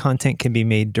advertising. The content can be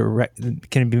made directly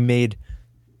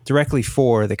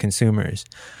for the consumers.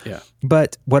 Yeah.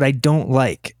 But what I don't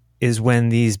like is when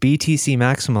these BTC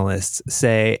maximalists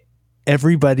say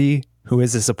everybody who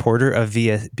is a supporter of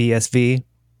BSV,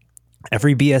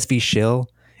 every BSV shill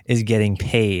is getting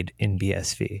paid in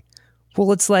BSV.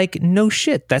 Well, it's like, no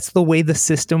shit. That's the way the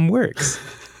system works.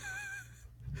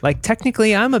 Like,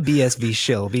 technically, I'm a BSV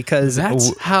shill because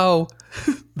that's how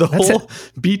the whole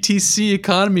BTC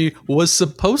economy was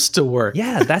supposed to work.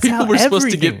 Yeah, that's people how were supposed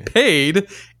to get paid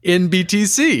in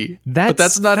BTC, but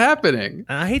that's not happening.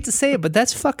 I hate to say it, but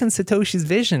that's fucking Satoshi's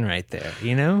vision right there.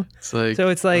 It's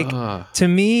like to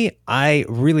me, I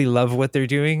really love what they're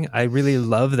doing. I really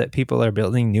love that people are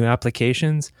building new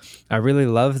applications. I really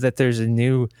love that there's a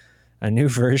new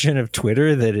version of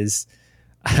Twitter that is,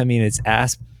 it's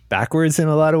ass backwards in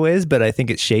a lot of ways, but I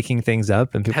think it's shaking things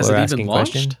up and people are asking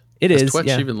questions. Has Twitch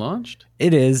even launched?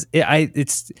 It is.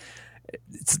 It's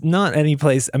not any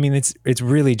place. It's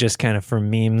really just kind of for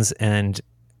memes, and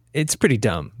it's pretty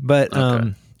dumb. But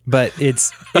but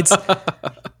it's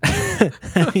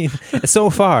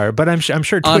so far. But I'm sure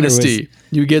Twitter honesty.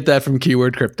 You get that from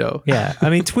Keyword Crypto. Yeah,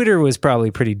 Twitter was probably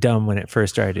pretty dumb when it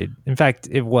first started. In fact,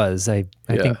 it was. I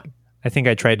think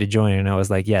I tried to join and I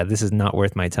was like, yeah, this is not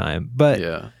worth my time.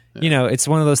 But it's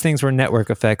one of those things where network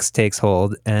effects takes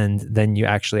hold, and then you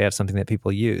actually have something that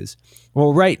people use.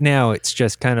 Well, right now it's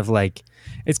just kind of like,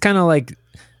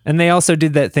 and they also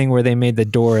did that thing where they made the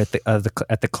door at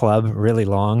the club really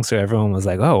long, so everyone was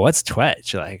like, "Oh, what's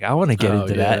Twitch?" Like, I want to get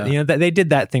into that. They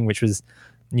did that thing, which was,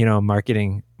 a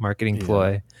marketing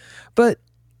ploy. But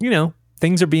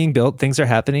things are being built, things are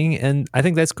happening, and I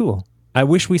think that's cool. I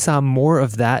wish we saw more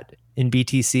of that in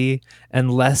BTC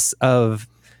and less of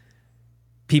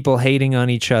people hating on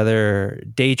each other,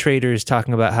 day traders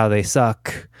talking about how they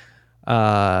suck,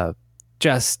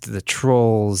 just the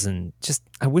trolls, and just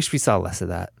I wish we saw less of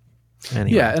that.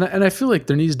 Anyway. Yeah, and I feel like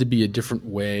there needs to be a different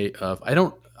way of.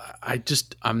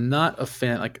 I'm not a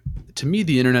fan. Like, to me,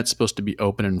 the internet's supposed to be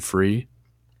open and free,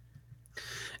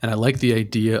 and I like the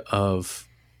idea of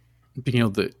being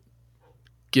able to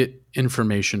get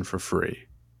information for free,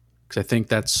 because I think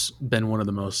that's been one of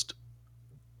the most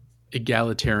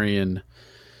egalitarian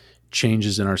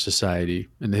changes in our society,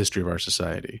 in the history of our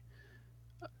society.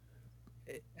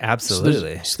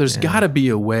 Absolutely. So there's got to be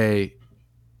a way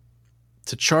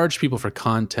to charge people for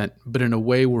content, but in a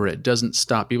way where it doesn't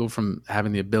stop people from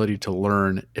having the ability to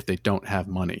learn if they don't have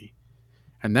money.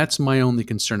 And that's my only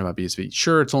concern about BSV.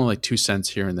 Sure, it's only like 2 cents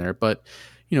here and there, but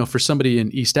for somebody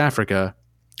in East Africa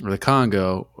or the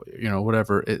Congo,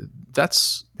 whatever,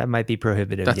 that might be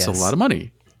prohibitive. That's a lot of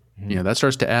money. That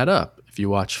starts to add up. If you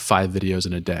watch 5 videos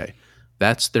in a day,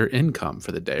 that's their income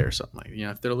for the day or something like.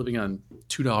 If they're living on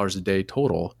 $2 a day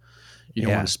total, you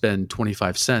don't want to spend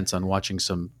 25 cents on watching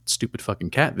some stupid fucking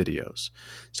cat videos.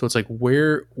 So it's like,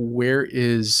 where's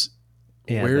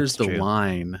the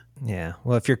line? Yeah.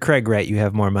 Well, if you're Craig Wright, you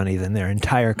have more money than their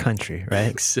entire country, right?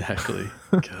 Exactly.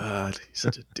 God, he's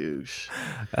such a douche.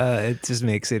 It just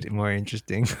makes it more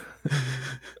interesting.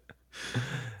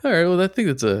 All right. Well, I think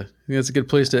that's a good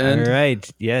place to end. All right.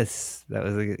 Yes, that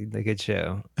was a good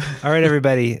show. All right,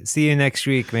 everybody. See you next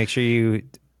week. Make sure you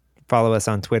follow us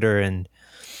on Twitter and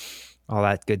all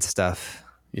that good stuff.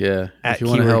 Yeah. At if you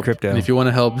want to help Crypto. And if you want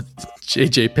to help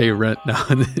JJ pay rent now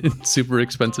in super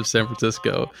expensive San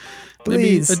Francisco,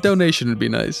 please, maybe a donation would be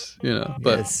nice,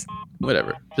 but yes.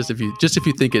 Whatever. Just if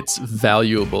you think it's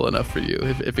valuable enough for you,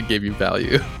 if it gave you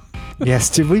value. Yes.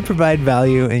 Did we provide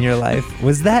value in your life?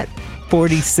 Was that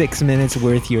 46 minutes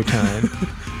worth your time?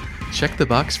 Check the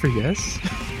box for yes.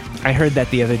 I heard that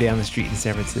the other day on the street in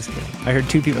San Francisco. I heard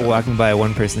 2 people walking by.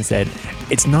 One person said,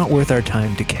 "It's not worth our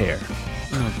time to care."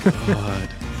 Oh, God.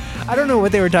 I don't know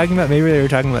what they were talking about. Maybe they were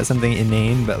talking about something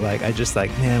inane, but I just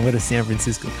man, what a San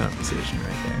Francisco conversation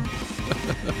right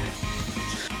there.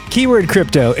 Keyword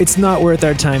crypto. It's not worth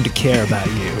our time to care about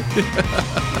you.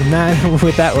 And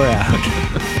with that, we're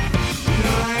out.